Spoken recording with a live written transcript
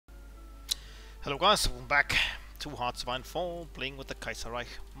Hello guys, welcome back to Hearts of Iron 4, playing with the Kaiserreich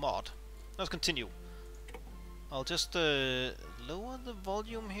Mod. Let's continue. I'll just lower the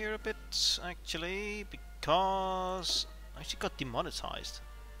volume here a bit, actually, because I actually got demonetized.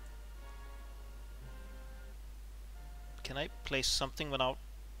 Can I play something without...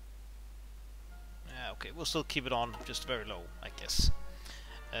 Yeah, okay, we'll still keep it on, just very low, I guess.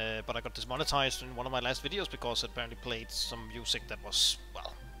 But I got demonetized in one of my last videos because I apparently played some music that was,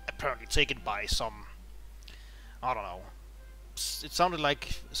 well, apparently taken by some... I don't know. It sounded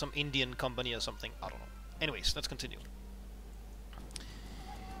like some Indian company or something. I don't know. Anyways, let's continue.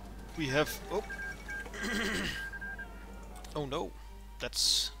 We have... Oh! Oh no.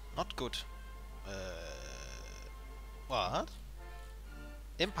 That's not good. What?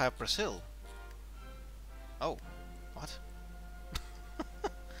 Empire Brazil? Oh. What?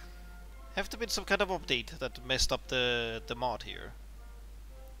 Have there been some kind of update that messed up the mod here?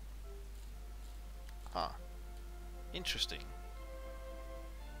 Ah. Interesting.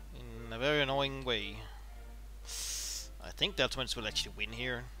 In a very annoying way. I think the Ottomans will actually win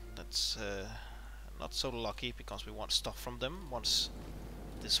here. That's not so lucky because we want stuff from them once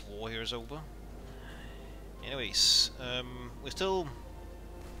this war here is over. Anyways, we're still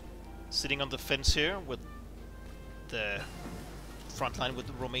sitting on the fence here with the front line with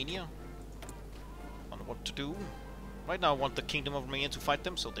Romania on what to do. Right now I want the Kingdom of Romania to fight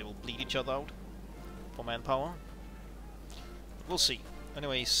them so they will bleed each other out for manpower. We'll see.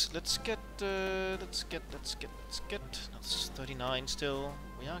 Anyways, let's get. That's 39 still.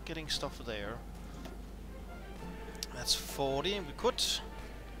 We are getting stuff there. That's 40. We could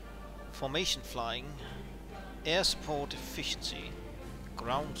formation flying, air support efficiency,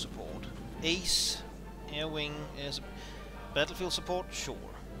 ground support, ace, air wing, battlefield support. Sure.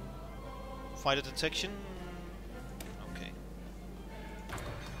 Fighter detection. Okay.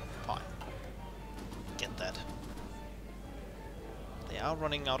 Fine. Get that. They are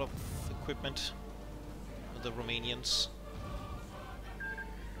running out of equipment with the Romanians.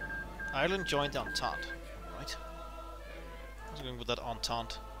 Ireland joined the Entente, right? I was going with that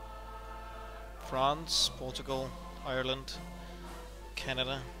Entente. France, Portugal, Ireland,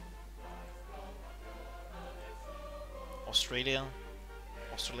 Canada, Australia,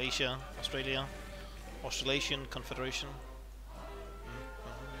 Australasia, Australasian Confederation.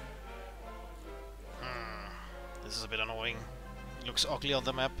 This is a bit annoying. It looks ugly on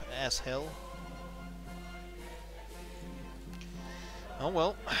the map as hell. Oh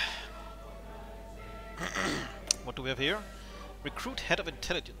well. What do we have here? Recruit head of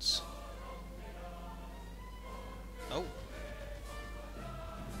intelligence. Oh.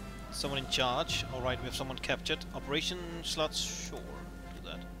 Someone in charge. Alright, we have someone captured. Operation slots. Sure. Do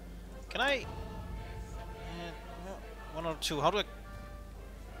that. Can I... one or two. How do I...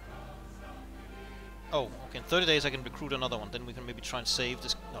 Oh, okay, in 30 days I can recruit another one, then we can maybe try and save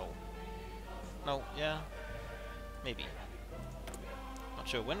this... No. No, yeah. Maybe. Not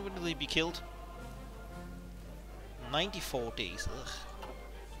sure. When will they be killed? 94 days. Ugh.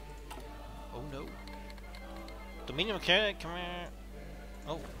 Oh no. Dominion of Canada, come here.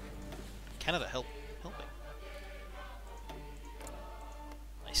 Oh. Canada, help. Help me.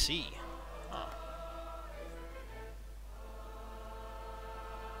 I see. Ah.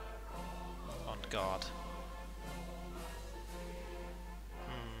 On guard.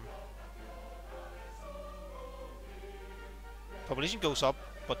 Population goes up,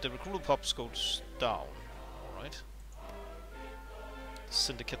 but the recruitable pops goes down. Alright.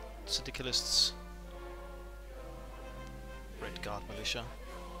 Syndicalists. Red Guard Militia.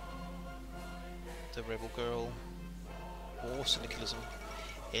 The Rebel Girl. War Syndicalism.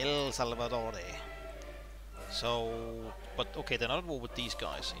 El Salvador. So, but okay, they're not at war with these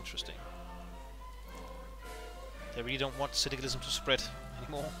guys. Interesting. They really don't want syndicalism to spread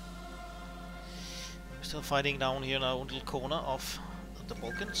anymore. We're still fighting down here in our own little corner of the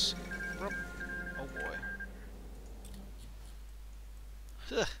Balkans. Oh boy.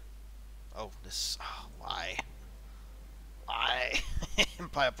 Ugh. Oh, this... Oh, why? Why?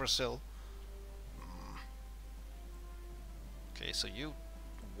 Empire Brazil. Okay, so you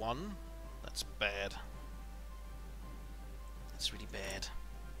won. That's bad. That's really bad.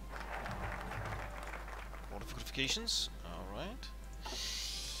 Order fortifications. Alright.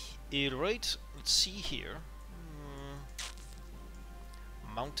 Alright, let's see here.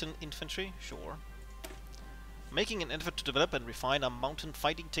 Mountain infantry, sure. Making an effort to develop and refine our mountain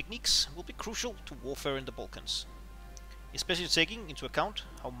fighting techniques will be crucial to warfare in the Balkans, especially taking into account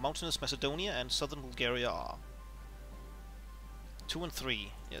how mountainous Macedonia and southern Bulgaria are. 2 and 3,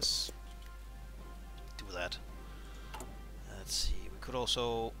 yes. Do that. Let's see, we could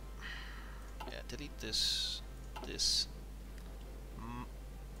also Yeah, delete this. This.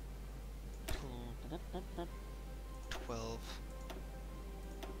 12.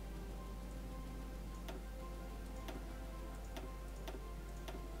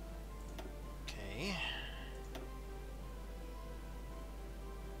 Okay.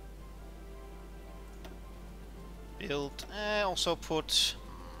 Build. Also put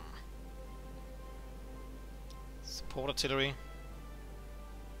support artillery.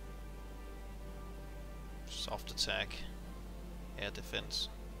 Soft attack. Air defense.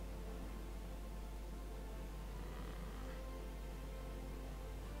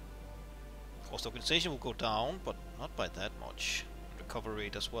 Of course, the organization will go down, but not by that much. Recovery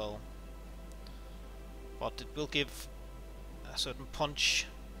rate as well. But it will give a certain punch,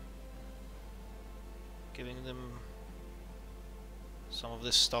 giving them some of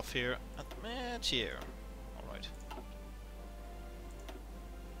this stuff here at the match here. Alright.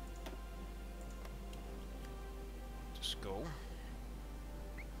 Just go.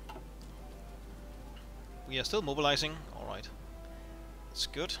 We are still mobilizing. Alright. That's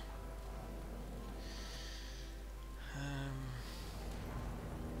good.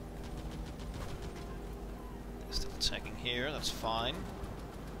 Still attacking here, that's fine.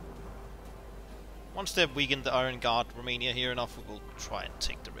 Once they've weakened the Iron Guard Romania here enough, we will try and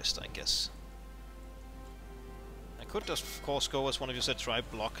take the rest, I guess. I could just, of course, go, as one of you said, try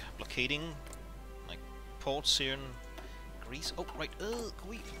blockading, like, ports here in Greece. Oh, right,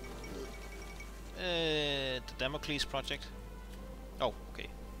 Greece. The Damocles project. Oh, okay.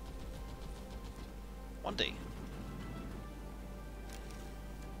 One day.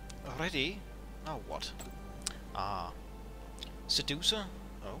 Already? Now what? Ah. Seducer?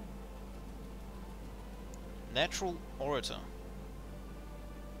 Oh. Natural Orator.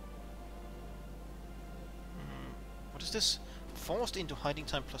 What is this? Forced into hiding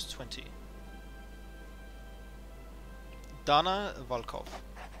time plus 20. Dana Volkov.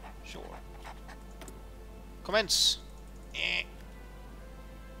 Sure. Commence!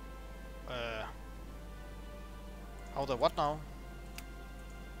 How the what now?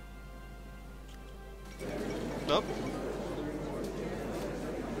 Up.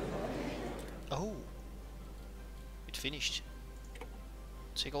 Oh. It finished.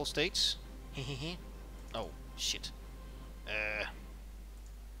 Take all states. Hehehe. Oh, shit.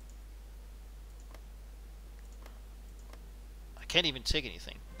 I can't even take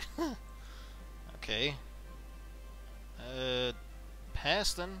anything. Okay.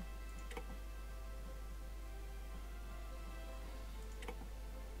 Pass then.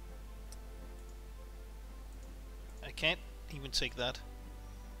 I can't even take that.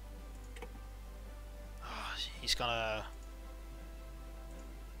 Oh, he's gonna...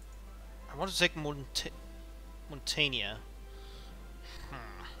 I want to take Montania.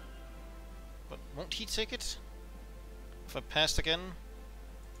 But won't he take it? If I passed again?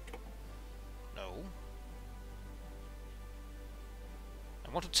 No.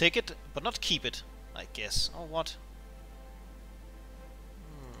 I want to take it, but not keep it, I guess. Or what?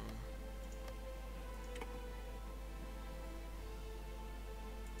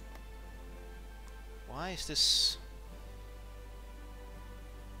 Why is this...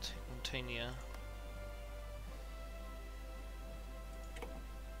 Take Montania.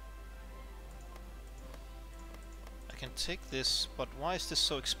 I can take this, but why is this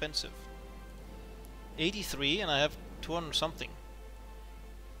so expensive? 83 and I have 200 something.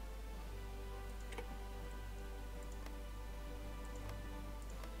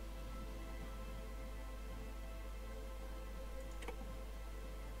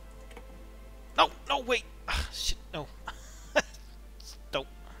 No, no, wait! Ah, shit, no. Nope.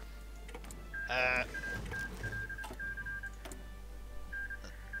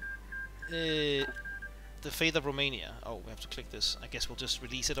 The Fate of Romania. Oh, we have to click this. I guess we'll just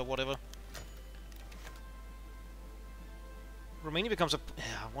release it or whatever. Romania becomes a... Yeah,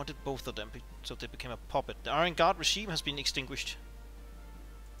 I wanted both of them, so they became a puppet. The Iron Guard regime has been extinguished.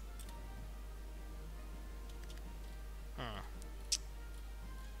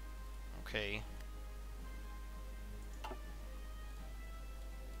 Okay.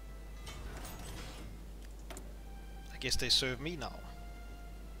 I guess they serve me now.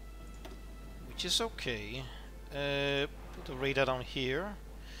 Which is okay. Put the radar down here.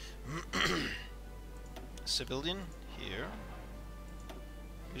 Civilian here.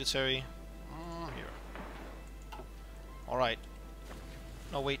 Military here. Alright.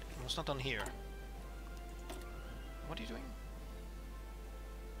 No, wait. It's not done here. What are you doing?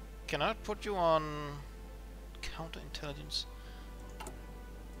 Can I put you on counterintelligence?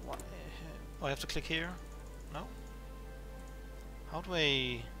 What? Oh, I have to click here? No? How do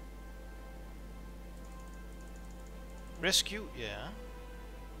I... Rescue, yeah.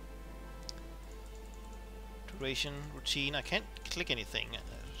 Duration, routine. I can't click anything.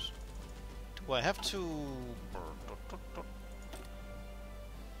 Do I have to? I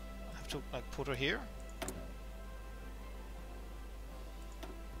have to like put her here.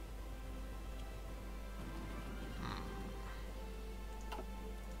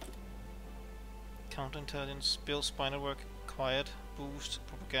 Counterintelligence, build spinal work, quiet, boost,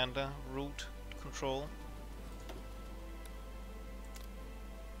 propaganda, route, control.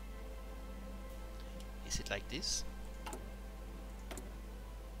 Is it like this?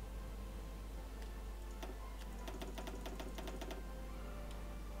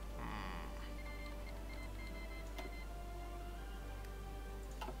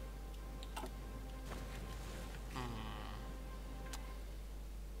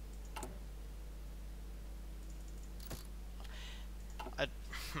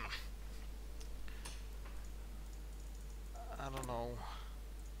 I don't know.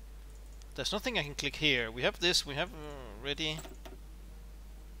 There's nothing I can click here. We have this. We have ready.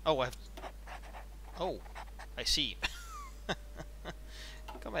 Oh, I have. Oh, I see.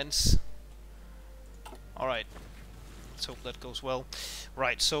 Comments. All right. Let's hope that goes well.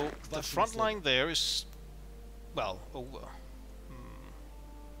 Right. So the front line there is, well, over.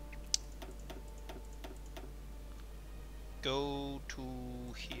 Go to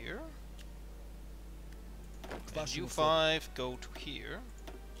here. And U5, go to here.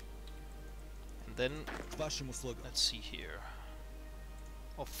 And then, let's see here.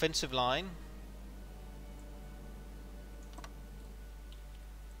 Offensive line.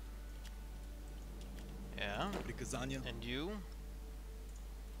 Yeah. And you.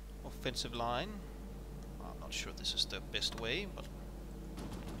 Offensive line. I'm not sure this is the best way, but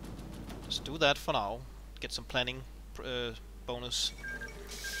just do that for now. Get some planning bonus.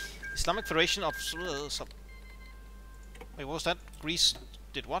 Islamic Federation of wait, what was that? Greece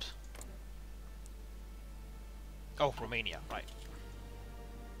did what? Oh, Romania, right.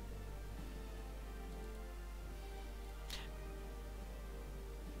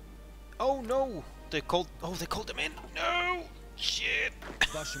 Oh no! They called them in. No! Shit.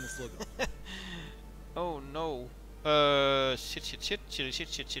 Oh no. Shit.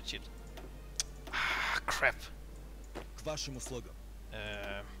 Ah, crap.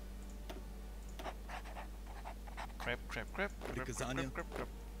 Crap.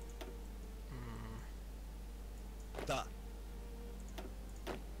 Да.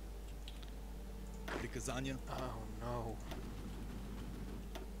 Приказания. Oh no.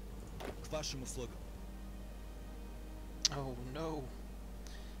 К вашим услугам. Oh no.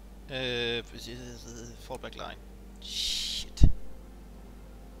 Fallback line. Shit.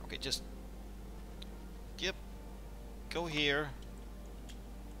 Okay, just. Yep. Go here.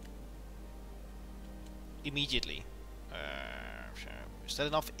 Immediately. Is that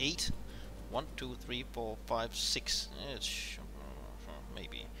enough? 8? 1, 2, 3, 4, 5, 6.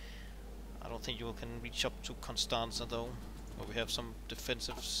 Maybe. I don't think you can reach up to Constanza though. But we have some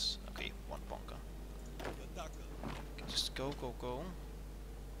defensives. Okay, one bunker. Okay, just go.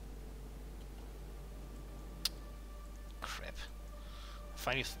 Crap. I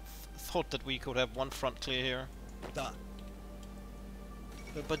finally thought that we could have one front clear here.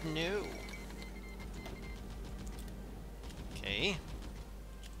 But no. Okay.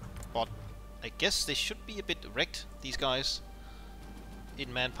 But I guess they should be a bit wrecked, these guys.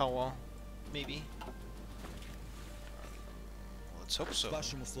 In manpower, maybe. Let's hope so. Okay.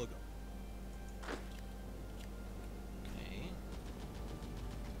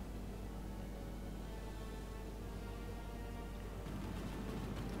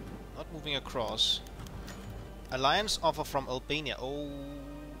 Not moving across. Alliance offer from Albania. Oh,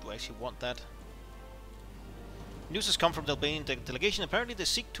 do I actually want that? News has come from the Albanian delegation. Apparently they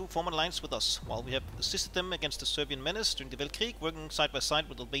seek to form an alliance with us. While we have assisted them against the Serbian menace during the Weltkrieg, working side by side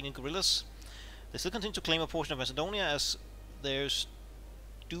with Albanian guerrillas, they still continue to claim a portion of Macedonia as theirs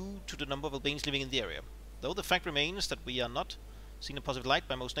due to the number of Albanians living in the area. Though the fact remains that we are not seen in a positive light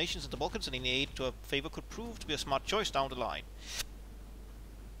by most nations in the Balkans, and any aid to our favor could prove to be a smart choice down the line.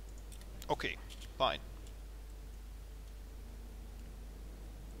 Okay, fine.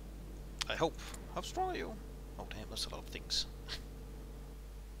 I hope. How strong are you? Oh damn, that's a lot of things.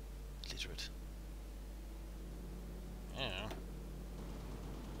 Literate. Yeah.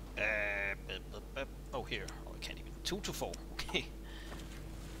 Oh, here. Oh, I can't even. 2 to 4. Okay.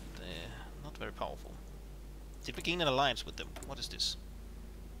 Not very powerful. Did we gain an alliance with them? What is this?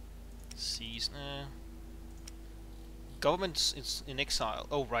 Seas. Governments in exile.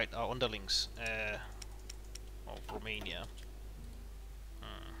 Oh, right, our underlings. Of Romania.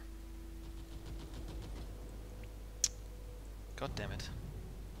 God damn it.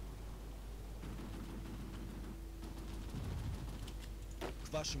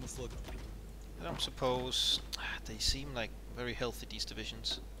 I don't suppose they seem like very healthy, these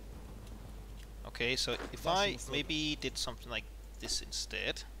divisions. Okay, so if I maybe did something like this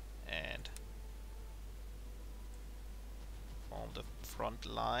instead and form the front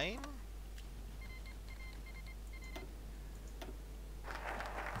line.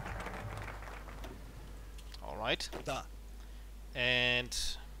 Alright. And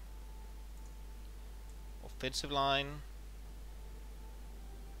offensive line.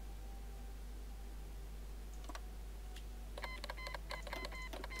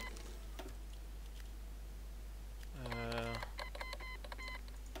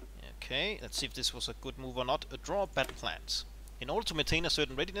 Okay, let's see if this was a good move or not. Draw battle plans. In order to maintain a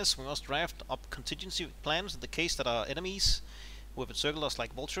certain readiness, we must draft up contingency plans in the case that our enemies, who have encircled us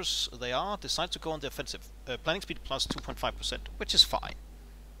like vultures they are, decide to go on the offensive. Planning speed plus 2.5%, which is fine.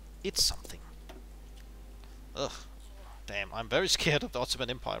 It's something. Ugh. Damn, I'm very scared of the Ottoman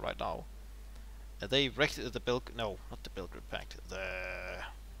Empire right now. They wrecked the no, not the Belgrade Pact. The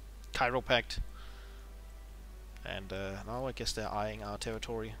Cairo Pact. And now I guess they're eyeing our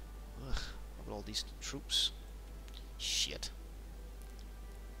territory. Ugh, with all these troops. Shit.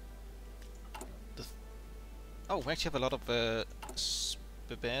 Oh, we actually have a lot of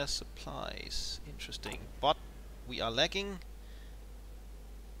spare supplies. Interesting. But we are lacking.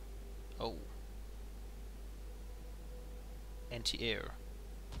 Oh. Anti-air.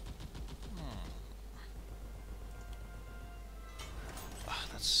 Ah,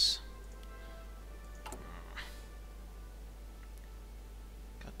 that's.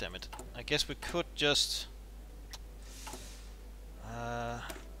 God damn it. I guess we could just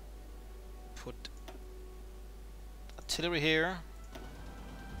put artillery here.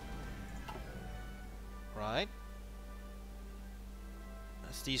 Right.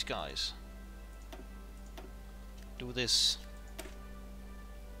 That's these guys. Do this.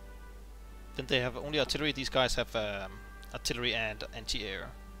 Then they have only artillery. These guys have artillery and anti-air.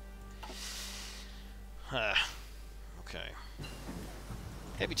 Okay.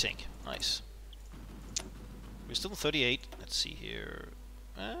 Heavy tank. Nice. We're still 38. Let's see here.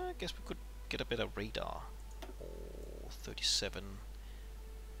 I guess we could get a better radar. Oh, 37.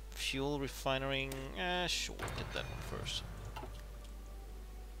 Fuel refining. Sure, get that one first.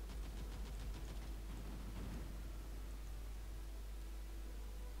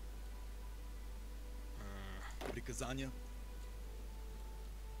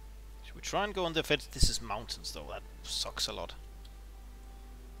 Should we try and go on the offense? This is mountains though, that sucks a lot.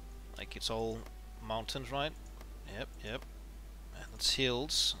 Like it's all mountains, right? Yep, yep. And it's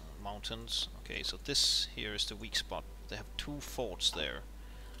hills, mountains. Okay, so this here is the weak spot. They have 2 forts there.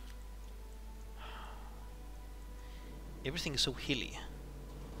 Everything is so hilly.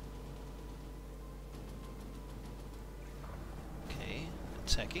 Okay,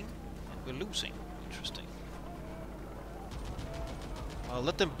 attacking, and we're losing. Interesting. I'll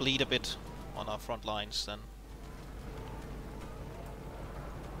let them bleed a bit on our front lines then.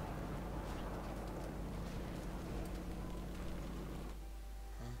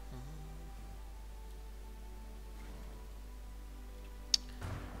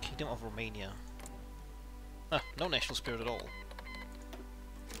 Kingdom of Romania. Ah, no national spirit at all.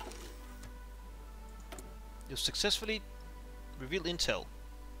 You successfully revealed intel.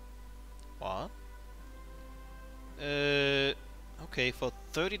 What? Okay, for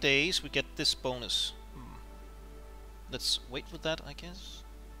 30 days we get this bonus. Let's wait with that, I guess.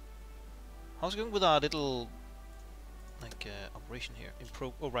 How's it going with our little like operation here?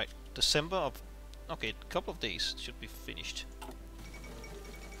 Oh right, December of. Okay, a couple of days should be finished.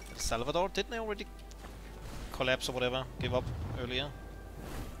 El Salvador, didn't they already collapse or whatever? Give up earlier?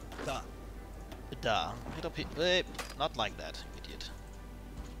 Da. Hit up here. Not like that, idiot.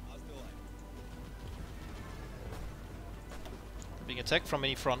 Being attacked from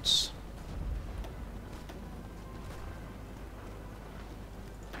many fronts.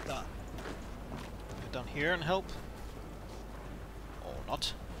 Get down here and help. Or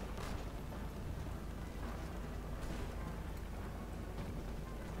not.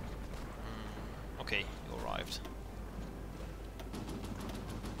 Okay, you arrived.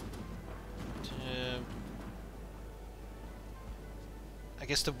 I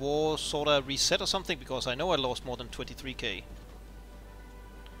guess the war sorta reset or something, because I know I lost more than 23k.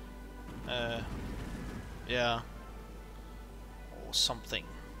 Yeah. Or something.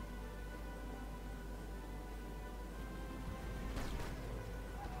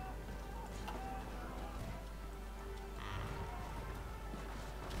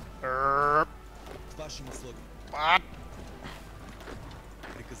 What?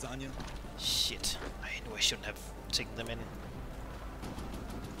 Shit. I knew I shouldn't have taken them in.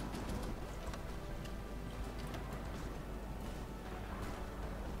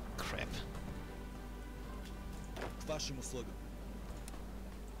 Crap. К вашим услугам.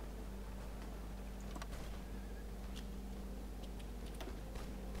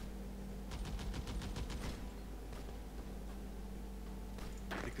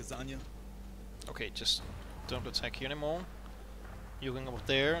 Приказания. Okay, just don't attack here anymore. You going up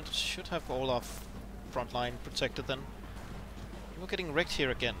there should have all our front line protected then. You're getting wrecked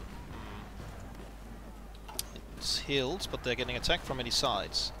here again. It's hills, but they're getting attacked from many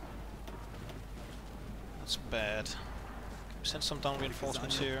sides. That's bad. Can we send some down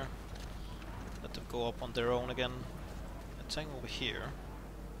reinforcements here? Let them go up on their own again. Attacking over here.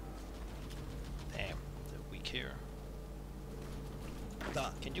 Damn, they're weak here.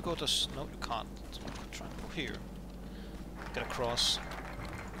 Can you go to no, you can't. Try and go here. Get across.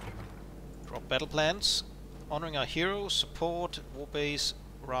 Drop battle plans. Honoring our heroes. Support. War base.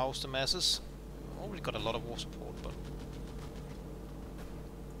 Rouse the masses. Already got a lot of war support, but...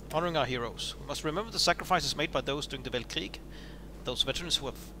 Honoring our heroes. We must remember the sacrifices made by those during the Weltkrieg. Those veterans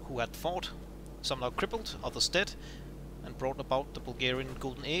who had fought. Some now crippled, others dead, and brought about the Bulgarian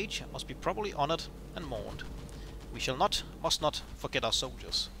Golden Age, must be properly honored and mourned. We must not forget our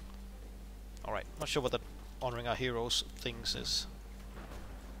soldiers. Alright, not sure what that honoring our heroes thing is.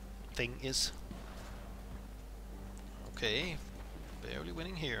 Okay, barely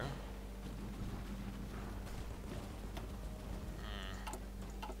winning here.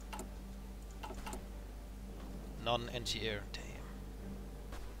 Non-anti-air, damn.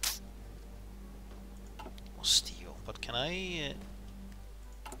 Or steel, but can I...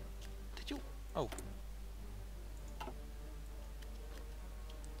 Did you... Oh.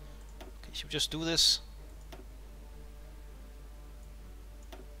 Should we just do this?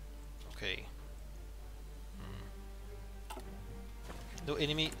 Okay. No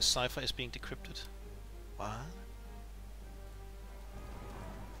enemy cipher is being decrypted. What?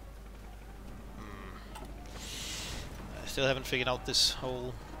 I still haven't figured out this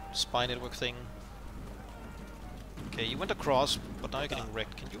whole spy network thing. Okay, you went across, but now you're getting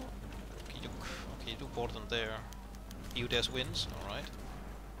wrecked. Can you... Okay, you do border them there. UDES wins, alright.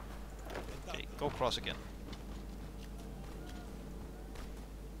 Okay, go across again.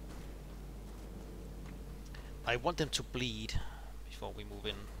 I want them to bleed before we move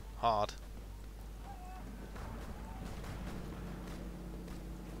in hard.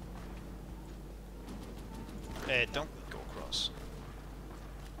 Don't go across.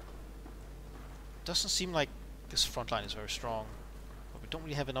 Doesn't seem like this front line is very strong, but we don't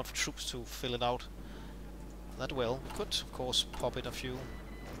really have enough troops to fill it out that well. We could, of course, pop it a few.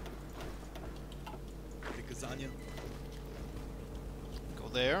 Go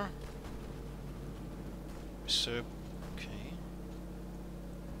there. Reserve. Okay.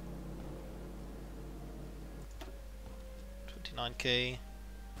 29k.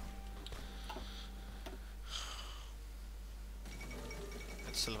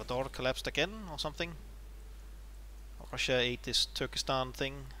 Salvador collapsed again or something. Russia ate this Turkestan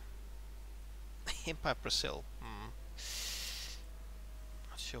thing. Empire Brazil.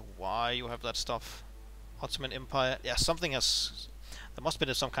 Not sure why you have that stuff. Ottoman Empire. Yeah, something has... There must have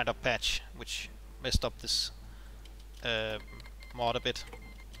been some kind of patch which messed up this mod a bit.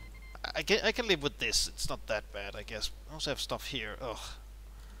 I can live with this. It's not that bad, I guess. I also have stuff here. Ugh.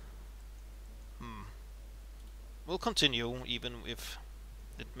 We'll continue even if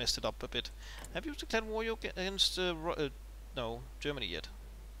it messed it up a bit. Have you declared war against no, Germany yet?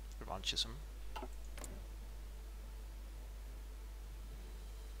 Revanchism.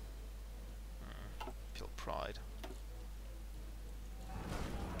 Feel pride.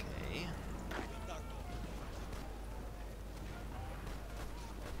 Okay.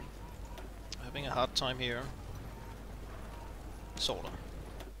 Having a hard time here. Sorta.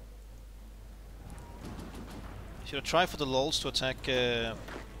 Should I try for the lulz to attack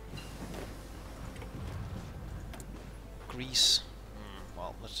Greece?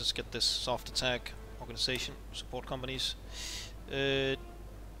 Well, let's just get this soft attack organization, support companies. Yeah,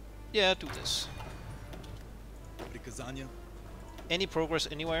 do this. Any progress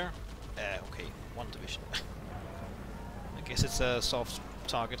anywhere? Okay, one division. I guess it's a soft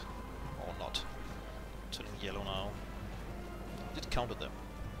target. Or not. Turning yellow now. Did counter them.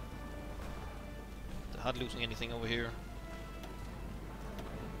 They're hardly losing anything over here.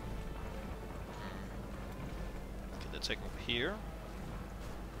 Okay, they're taking over here.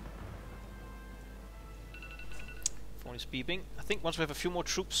 Phone is beeping. I think once we have a few more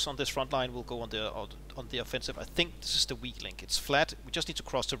troops on this front line, we'll go on the offensive. I think this is the weak link. It's flat. We just need to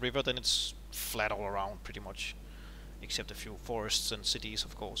cross the river, then it's flat all around, pretty much. Except a few forests and cities,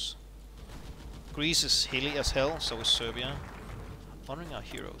 of course. Greece is hilly as hell, so is Serbia. Honoring our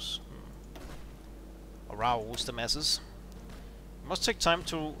heroes. Arouse the masses. We must take time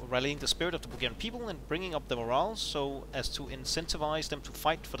to rallying the spirit of the Bulgarian people and bringing up the morale so as to incentivize them to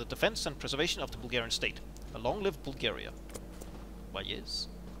fight for the defense and preservation of the Bulgarian state. A long live Bulgaria. Why yes.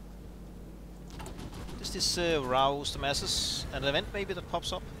 Is this rouse the masses? An event maybe that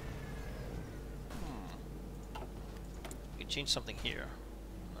pops up? We can change something here.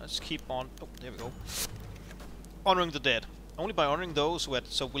 Let's keep on... Oh, there we go. Honoring the dead. Only by honoring those who had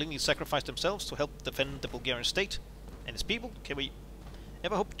so willingly sacrificed themselves to help defend the Bulgarian state and its people can we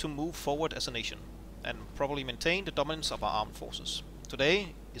ever hope to move forward as a nation and probably maintain the dominance of our armed forces.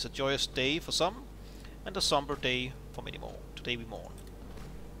 Today is a joyous day for some and a somber day for many more. Today we mourn.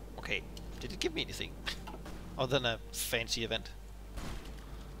 Okay, did it give me anything other than a fancy event?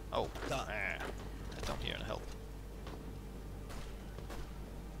 Oh, head down here and help.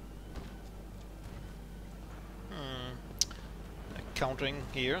 Countering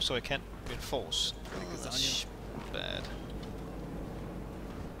here, so I can't reinforce. That's bad.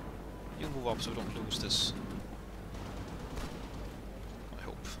 You move up so we don't lose this. I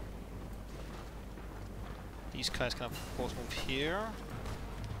hope. These guys can of course move here.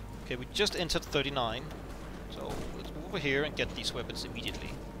 Okay, we just entered 39, so let's move over here and get these weapons immediately.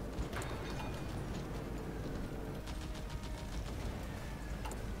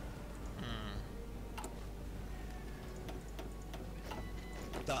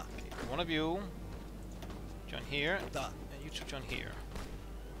 Okay, one of you join here, and you two join here.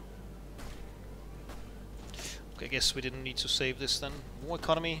 Okay, I guess we didn't need to save this then. War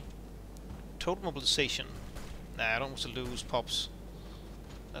economy, total mobilization. Nah, I don't want to lose pops.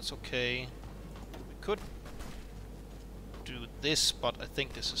 That's okay. We could do this, but I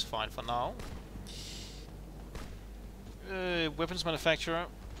think this is fine for now. Weapons manufacturer,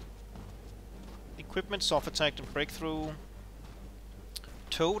 equipment, soft attack and breakthrough.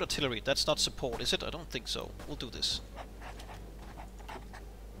 Towed artillery, that's not support, is it? I don't think so. We'll do this.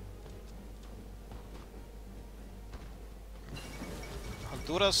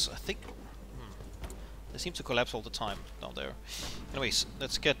 Honduras, I think... They seem to collapse all the time down there. Anyways,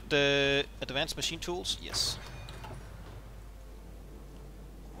 let's get advanced machine tools. Yes.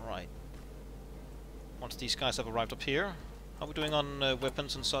 Right. Once these guys have arrived up here. How are we doing on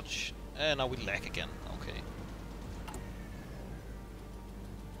weapons and such? Now we lag again. Okay.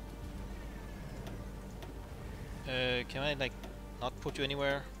 Can I, like, not put you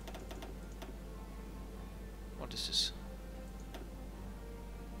anywhere? What is this?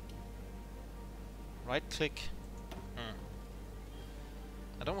 Right click.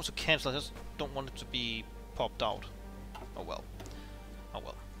 I don't want to cancel, I just don't want it to be popped out. Oh well. Oh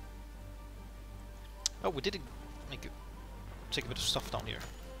well. Oh, we did take a bit of stuff down here.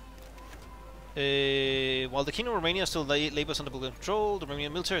 While the Kingdom of Romania still labors under Bulgarian control, the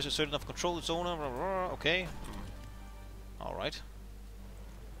Romanian military is asserted enough control its owner. Okay. Alright.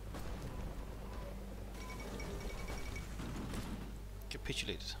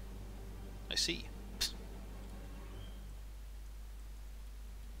 Capitulated. I see.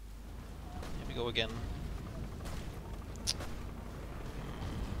 Here we go again.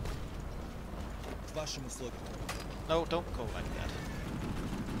 No, don't go like that.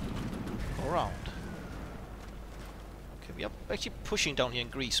 Go around. Okay, we are actually pushing down here in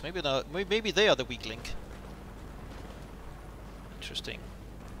Greece. Maybe they are the weak link. Interesting.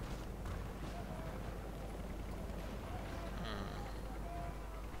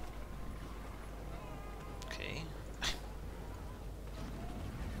 Okay.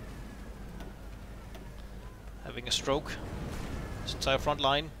 Having a stroke. This entire front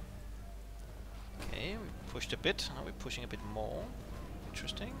line. Okay, we pushed a bit. Now we're pushing a bit more.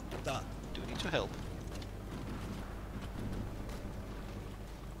 Interesting. Do need to help.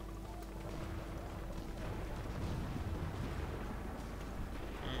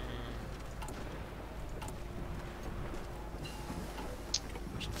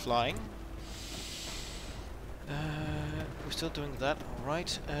 Flying. We're still doing that,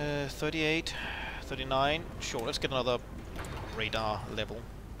 alright. 38, 39. Sure, let's get another radar level.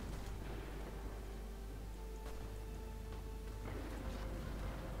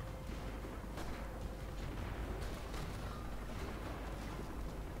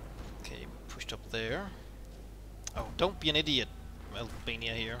 Okay, pushed up there. Oh, don't be an idiot,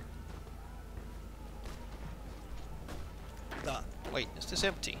 Albania here. Wait, is this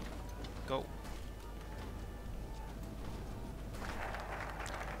empty? Go.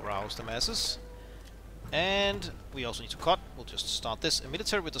 Rouse the masses. And we also need to cut. We'll just start this. A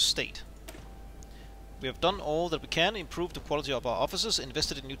military with the state. We have done all that we can, improved the quality of our officers,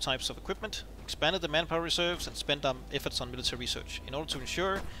 invested in new types of equipment, expanded the manpower reserves, and spent our efforts on military research in order to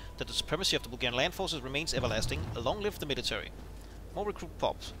ensure that the supremacy of the Bulgarian land forces remains everlasting. Long live the military. More recruit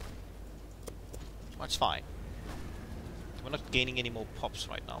pops. That's fine. We're not gaining any more pops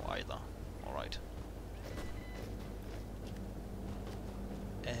right now either. Alright.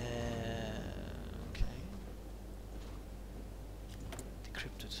 Okay.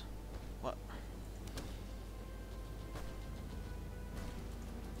 Decrypted. What?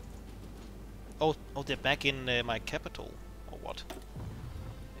 Oh, they're back in my capital, or what?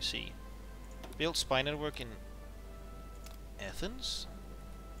 You see. Build spy network in Athens.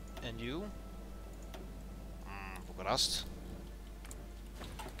 And you? Bucharest.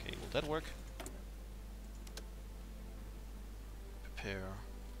 Okay, will that work? Prepare.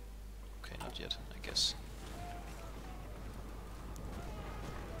 Okay, not yet, I guess.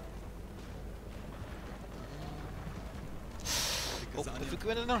 Oh, if we go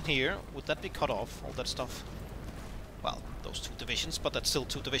in down here, would that be cut off, all that stuff? Well, those 2 divisions, but that's still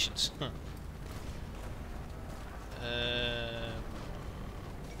 2 divisions.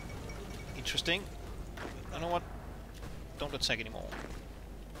 Interesting. You know what? Don't attack anymore.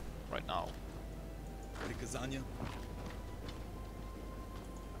 Right now.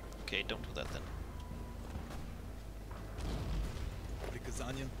 Okay, don't do that then.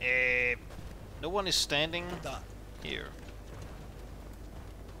 No one is standing here.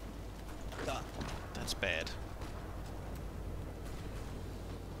 That's bad.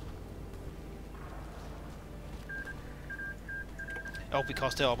 Oh,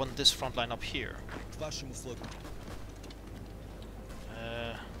 because they're up on this front line up here.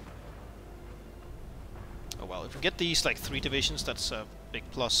 Oh well, if we get these like 3 divisions, that's a big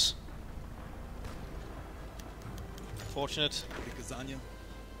plus. Fortunate.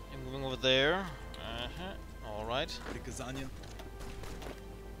 And moving over there. Alright.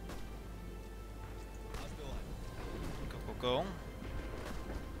 Go.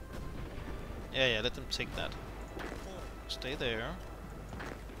 Yeah, let them take that. Stay there.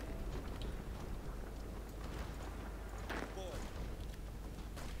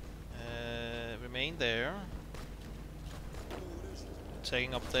 Remain there.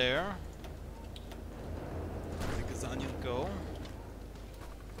 Taking up there. Go.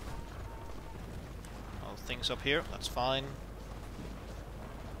 All things up here, that's fine.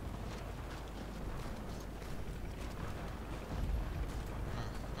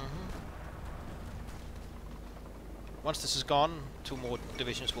 Once this is gone, 2 more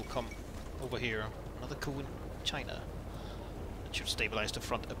divisions will come over here. Another coup in China. That should stabilize the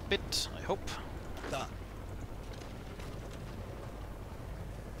front a bit, I hope.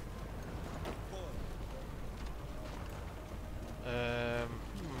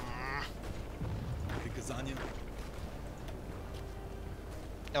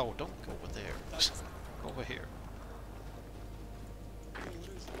 Oh, don't go over there. Go over here.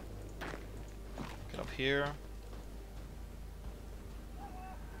 Get up here.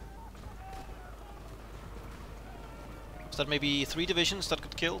 Is that maybe 3 divisions that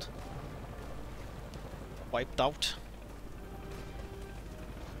got killed? Wiped out.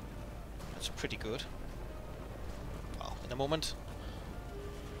 That's pretty good. Well, in a moment.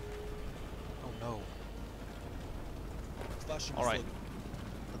 Oh no. Alright.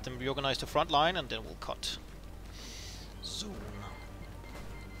 Let them reorganize the front line and then we'll cut. Zoom.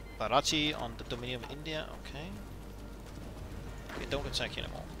 Barachi on the Dominion of India, okay. Okay, don't attack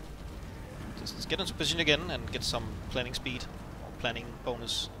anymore. Just let's get into position again and get some planning speed, or planning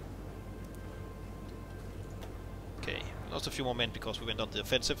bonus. Okay, we lost a few more men because we went on the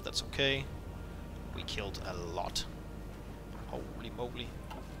offensive, that's okay. We killed a lot. Holy moly.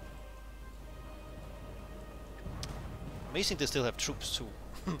 Amazing they still have troops to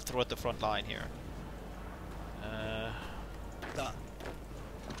throw at the front line here. Go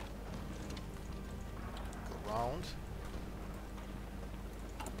round.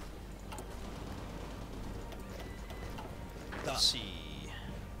 Let's see.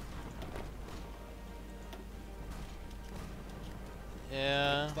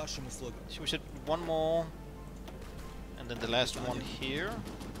 Yeah. We should one more, and then the last one here.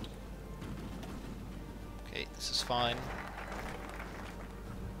 Okay, this is fine.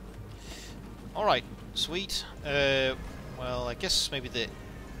 All right, sweet. Well, I guess maybe the.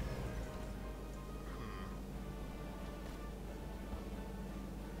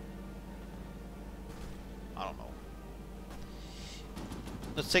 I don't know.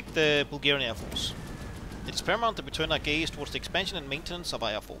 Let's take the Bulgarian Air Force. It is paramount that we turn our gaze towards the expansion and maintenance of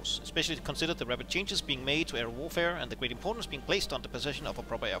our air force, especially to consider the rapid changes being made to air warfare and the great importance being placed on the possession of a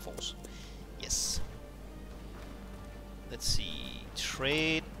proper air force. Yes. Let's see.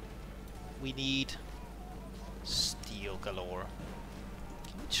 Trade. We need steel galore.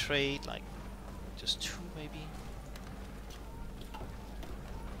 Can we trade like just 2 maybe?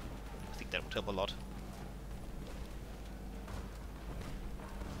 I think that would help a lot.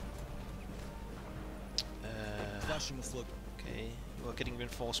 Okay, you are getting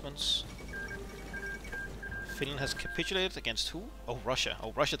reinforcements. Finland has capitulated against who? Oh, Russia.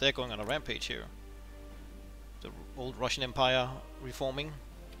 Oh, Russia, they're going on a rampage here. The old Russian Empire reforming.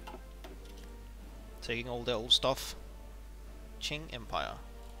 Taking all their old stuff. Qing Empire.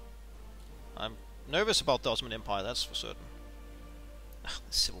 I'm nervous about the Ottoman Empire, that's for certain. The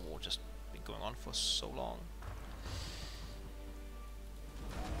Civil War just been going on for so long.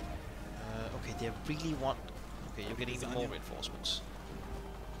 Okay, they really want... Okay, you're getting even more reinforcements.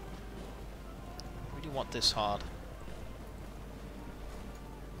 I really want this hard.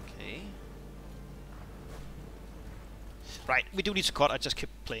 Okay. Right, we do need to cut. I just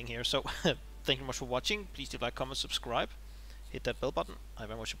kept playing here. So, thank you very much for watching. Please do like, comment, subscribe. Hit that bell button. I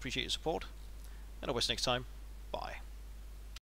very much appreciate your support. And I'll see you next time. Bye.